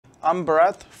I'm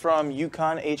Barath from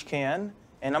UConn HKN,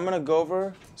 and I'm going to go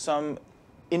over an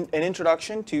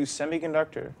introduction to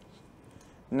semiconductor.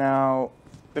 Now,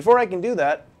 before I can do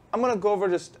that, I'm going to go over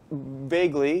just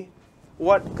vaguely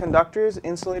what conductors,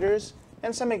 insulators,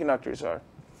 and semiconductors are.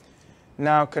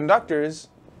 Now, conductors,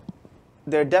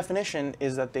 their definition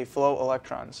is that they flow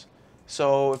electrons.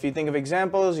 So if you think of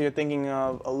examples, you're thinking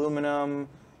of aluminum,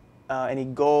 any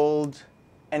gold,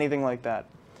 anything like that.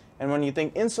 And when you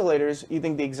think insulators, you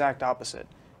think the exact opposite.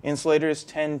 Insulators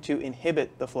tend to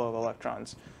inhibit the flow of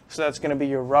electrons. So that's going to be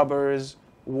your rubbers,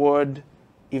 wood,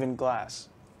 even glass.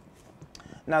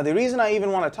 Now, the reason I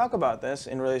even want to talk about this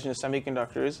in relation to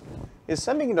semiconductors is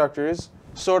semiconductors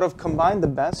sort of combine the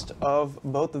best of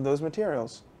both of those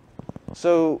materials.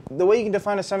 So the way you can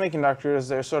define a semiconductor is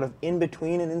they're sort of in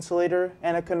between an insulator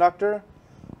and a conductor,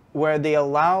 where they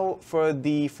allow for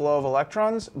the flow of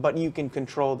electrons, but you can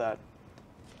control that.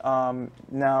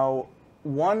 Now,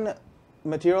 one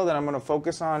material that I'm going to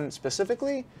focus on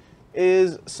specifically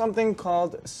is something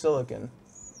called silicon.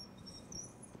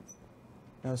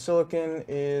 Now, silicon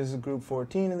is group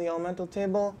 14 in the elemental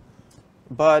table,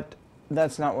 but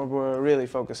that's not what we're really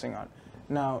focusing on.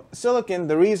 Now, silicon,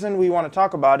 the reason we want to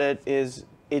talk about it is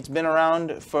it's been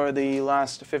around for the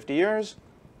last 50 years.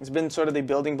 It's been sort of the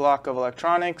building block of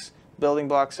electronics, building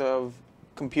blocks of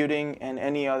computing, and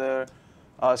any other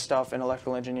stuff an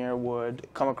electrical engineer would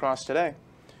come across today.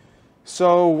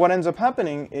 So what ends up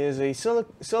happening is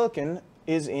silicon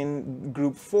is in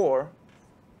group 4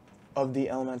 of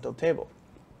the elemental table.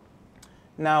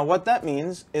 Now, what that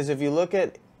means is if you look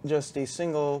at just a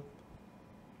single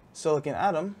silicon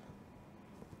atom,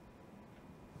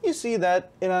 you see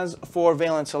that it has 4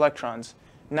 valence electrons.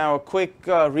 Now, a quick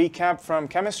recap from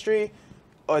chemistry,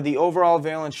 the overall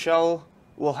valence shell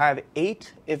will have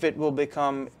 8 if it will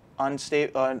become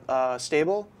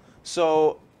stable.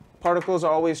 So particles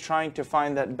are always trying to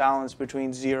find that balance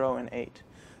between 0 and 8.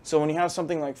 So when you have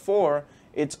something like 4,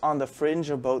 it's on the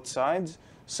fringe of both sides.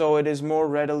 So it is more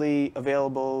readily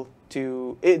available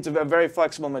to, it's a very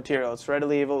flexible material. It's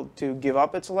readily able to give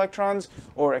up its electrons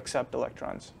or accept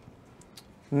electrons.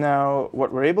 Now,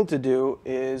 what we're able to do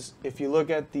is, if you look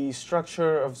at the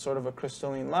structure of sort of a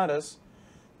crystalline lattice,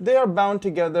 they are bound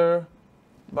together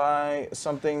by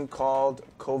something called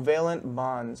covalent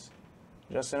bonds.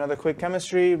 Just another quick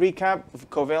chemistry recap.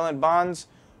 Covalent bonds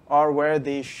are where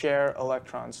they share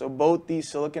electrons. So both these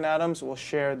silicon atoms will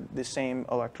share the same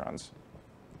electrons.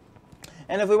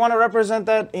 And if we want to represent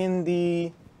that in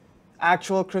the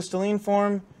actual crystalline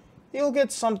form, you'll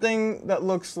get something that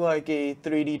looks like a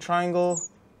 3D triangle.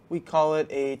 We call it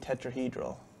a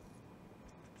tetrahedral.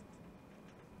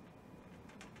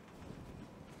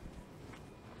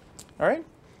 All right.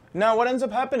 Now, what ends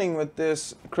up happening with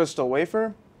this crystal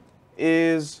wafer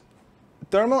is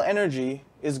thermal energy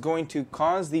is going to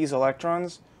cause these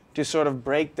electrons to sort of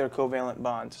break their covalent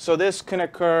bonds. So this can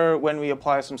occur when we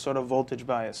apply some sort of voltage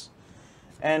bias.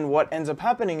 And what ends up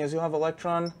happening is you'll have an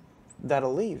electron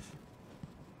that'll leave.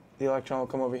 The electron will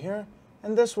come over here,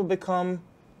 and this will become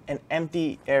an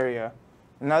empty area.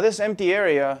 Now, this empty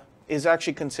area is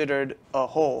actually considered a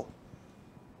hole.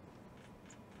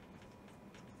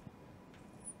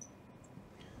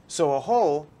 So a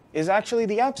hole is actually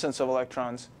the absence of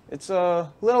electrons. It's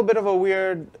a little bit of a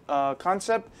weird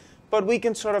concept, but we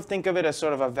can sort of think of it as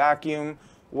sort of a vacuum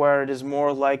where it is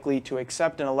more likely to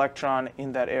accept an electron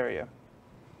in that area.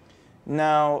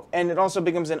 Now, and it also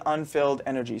becomes an unfilled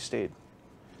energy state.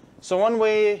 So one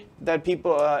way that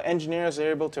engineers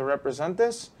are able to represent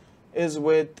this is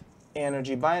with an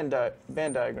energy band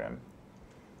diagram.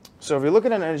 So if you look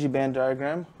at an energy band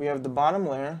diagram, we have the bottom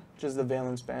layer, which is the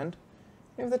valence band.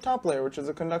 We have the top layer, which is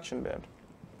the conduction band.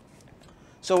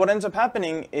 So what ends up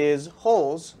happening is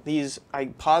holes, these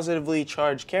positively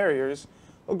charged carriers,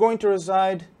 are going to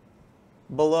reside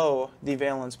below the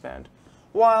valence band.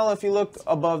 While if you look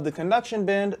above the conduction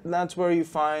band, that's where you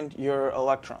find your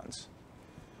electrons.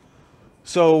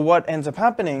 So what ends up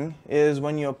happening is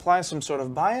when you apply some sort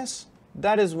of bias,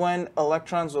 that is when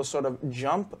electrons will sort of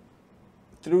jump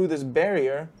through this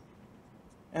barrier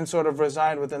and sort of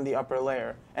reside within the upper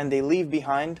layer, and they leave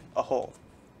behind a hole.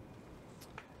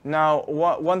 Now,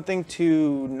 one thing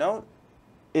to note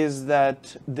is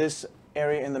that this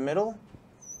area in the middle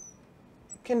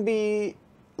can be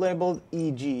labeled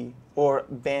EG, or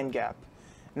band gap.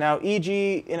 Now, EG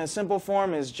in a simple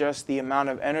form is just the amount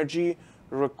of energy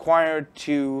required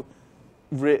to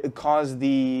cause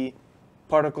the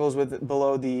particles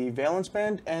below the valence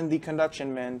band and the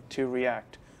conduction band to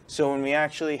react. So when we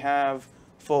actually have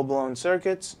full-blown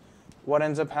circuits, what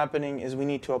ends up happening is we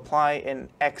need to apply an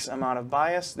X amount of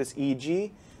bias, this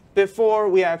EG, before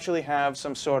we actually have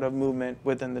some sort of movement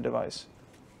within the device.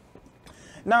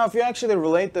 Now, if you actually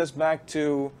relate this back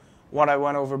to what I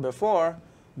went over before,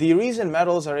 the reason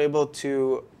metals are able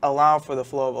to allow for the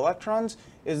flow of electrons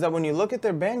is that when you look at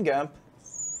their band gap,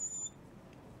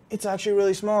 it's actually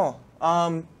really small.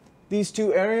 These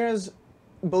two areas,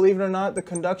 believe it or not, the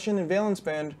conduction and valence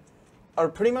band, are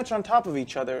pretty much on top of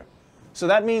each other. So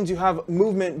that means you have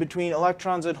movement between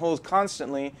electrons and holes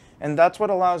constantly, and that's what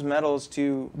allows metals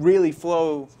to really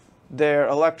flow their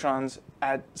electrons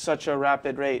at such a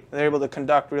rapid rate. They're able to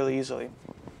conduct really easily.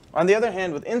 On the other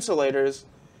hand, with insulators,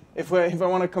 if I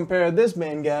want to compare this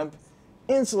band gap,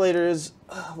 insulators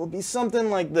will be something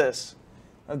like this.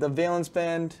 The valence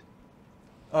band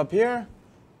up here,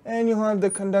 and you'll have the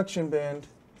conduction band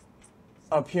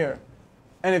up here.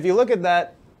 And if you look at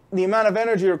that, the amount of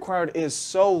energy required is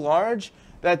so large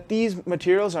that these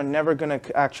materials are never going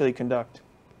to actually conduct.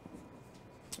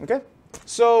 Okay?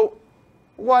 So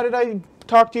why did I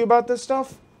talk to you about this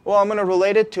stuff? Well, I'm going to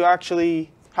relate it to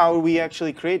actually how we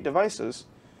actually create devices.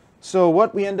 So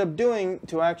what we end up doing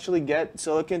to actually get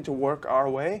silicon to work our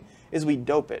way is we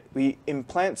dope it. We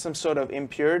implant some sort of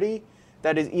impurity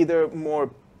that is either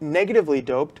more negatively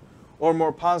doped or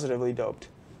more positively doped.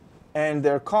 And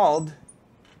they're called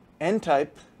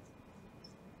N-type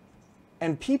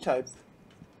and P-type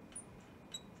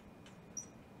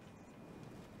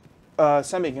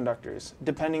semiconductors,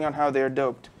 depending on how they're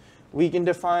doped. We can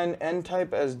define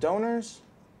N-type as donors,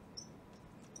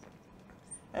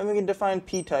 and we can define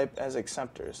P-type as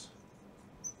acceptors.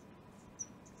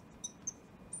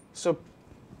 So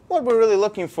what we're really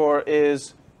looking for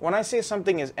is, when I say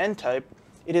something is N-type,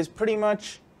 it pretty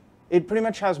much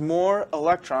has more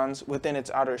electrons within its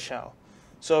outer shell.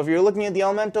 So if you're looking at the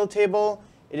elemental table,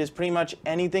 it is pretty much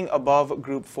anything above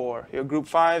group 4. Your group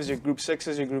 5s, your group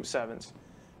 6s, your group 7s.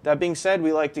 That being said,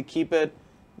 we like to keep it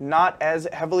not as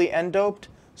heavily N-doped,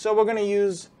 so we're going to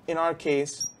use, in our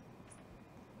case,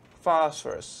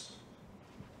 phosphorus.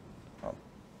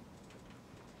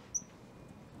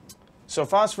 So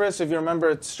phosphorus, if you remember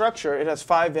its structure, it has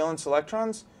 5 valence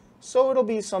electrons, so it'll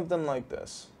be something like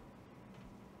this.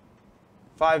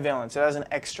 5 valence. It has an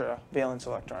extra valence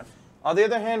electron. On the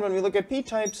other hand, when we look at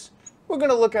p-types, we're going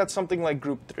to look at something like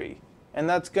group 3. And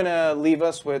that's going to leave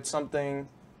us with something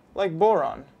like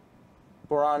boron.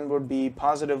 Boron would be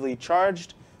positively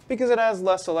charged because it has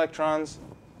less electrons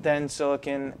than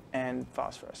silicon and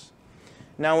phosphorus.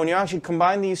 Now, when you actually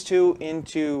combine these two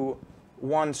into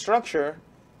one structure,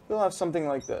 you'll have something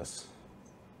like this.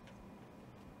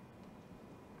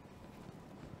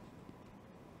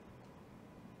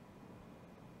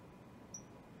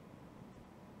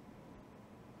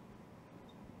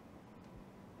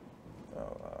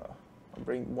 I'll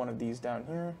bring one of these down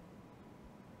here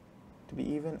to be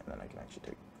even, and then I can actually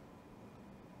take,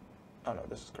 oh no,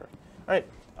 this is correct. All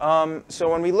right, so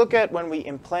when we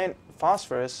implant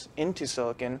phosphorus into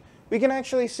silicon, we can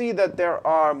actually see that there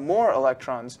are more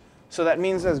electrons. So that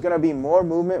means there's going to be more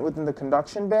movement within the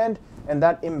conduction band, and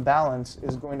that imbalance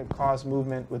is going to cause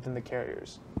movement within the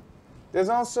carriers. There's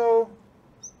also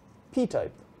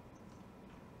p-type.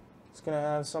 It's going to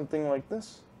have something like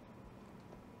this.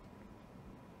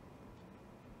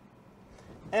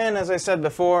 And as I said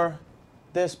before,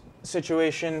 this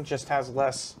situation just has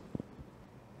less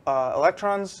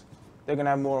electrons. They're going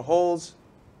to have more holes.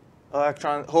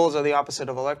 Holes are the opposite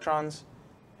of electrons.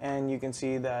 And you can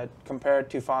see that compared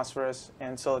to phosphorus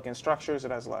and silicon structures,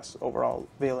 it has less overall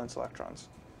valence electrons.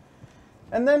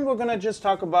 And then we're going to just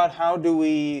talk about how do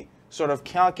we sort of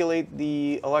calculate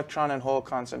the electron and hole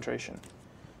concentration.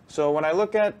 So when I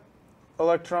look at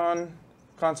electron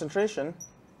concentration,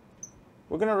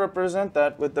 we're going to represent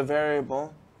that with the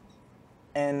variable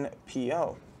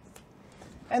NPO.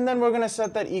 And then we're going to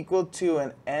set that equal to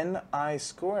an Ni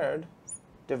squared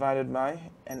divided by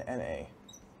an Na.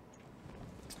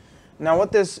 Now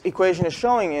what this equation is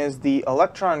showing is the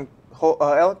electron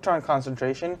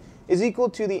concentration is equal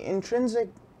to the intrinsic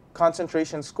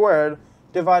concentration squared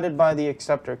divided by the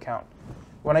acceptor count.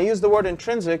 When I use the word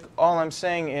intrinsic, all I'm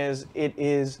saying is it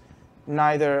is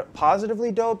neither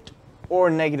positively doped or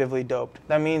negatively doped.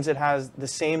 That means it has the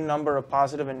same number of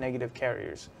positive and negative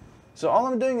carriers. So all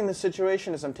I'm doing in this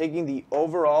situation is I'm taking the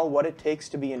overall, what it takes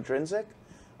to be intrinsic,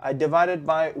 I divide it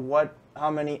by how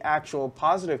many actual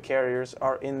positive carriers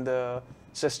are in the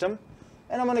system,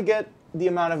 and I'm going to get the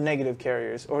amount of negative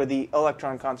carriers, or the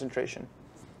electron concentration.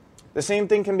 The same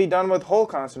thing can be done with hole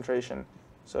concentration.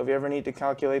 So if you ever need to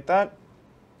calculate that,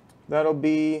 that'll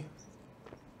be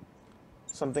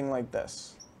something like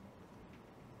this.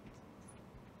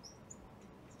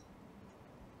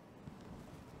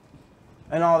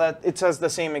 and all that, it says the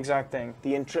same exact thing.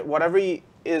 Whatever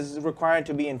is required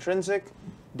to be intrinsic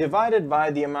divided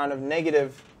by the amount of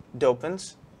negative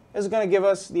dopants is going to give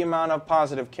us the amount of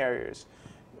positive carriers.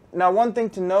 Now, one thing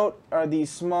to note are these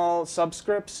small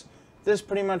subscripts. This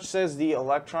pretty much says the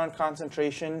electron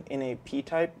concentration in a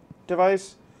p-type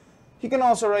device. You can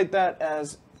also write that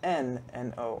as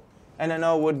NNO.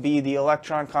 NNO would be the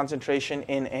electron concentration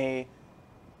in a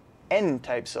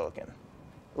n-type silicon.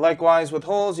 Likewise, with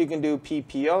holes, you can do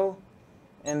PPO,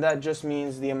 and that just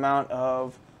means the amount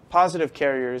of positive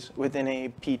carriers within a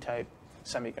p-type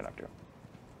semiconductor.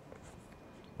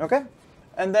 Okay,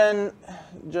 and then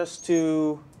just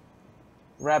to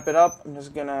wrap it up, I'm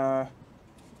just going to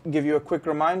give you a quick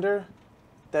reminder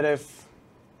that if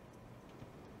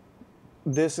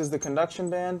this is the conduction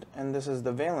band and this is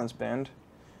the valence band,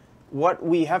 what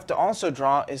we have to also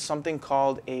draw is something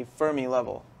called a Fermi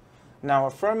level. Now,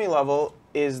 a Fermi level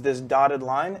is this dotted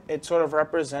line. It sort of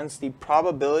represents the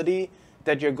probability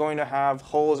that you're going to have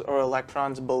holes or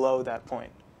electrons below that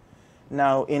point.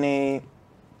 Now, in a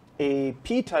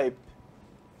p-type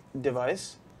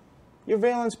device, your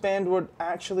valence band would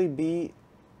actually be,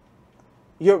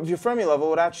 your Fermi level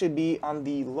would actually be on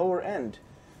the lower end.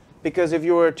 Because if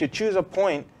you were to choose a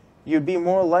point, you'd be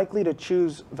more likely to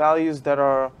choose values that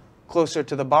are closer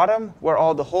to the bottom where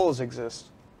all the holes exist.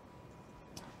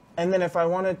 And then if I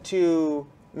wanted to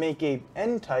make a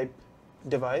n-type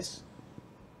device,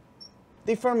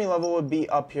 the Fermi level would be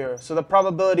up here. So the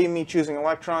probability of me choosing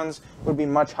electrons would be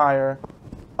much higher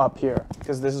up here,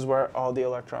 because this is where all the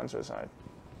electrons reside.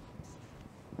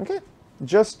 Okay,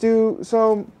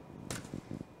 so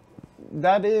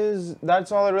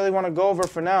that's all I really want to go over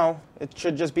for now. It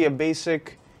should just be a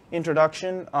basic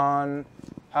introduction on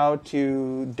how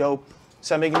to dope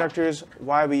semiconductors,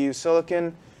 why we use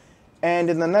silicon.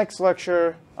 And in the next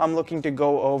lecture, I'm looking to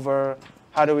go over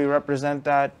how do we represent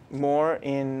that more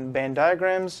in band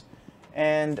diagrams,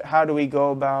 and how do we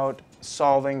go about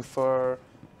solving for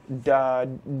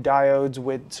diodes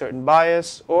with certain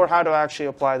bias, or how to actually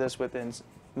apply this within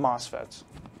MOSFETs.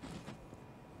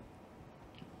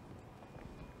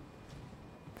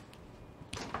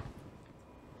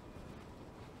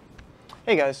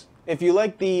 Hey guys, if you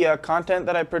like the content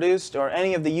that I produced, or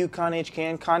any of the UConn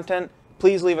HKN content,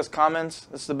 please leave us comments.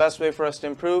 This is the best way for us to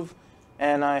improve,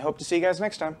 and I hope to see you guys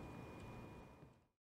next time.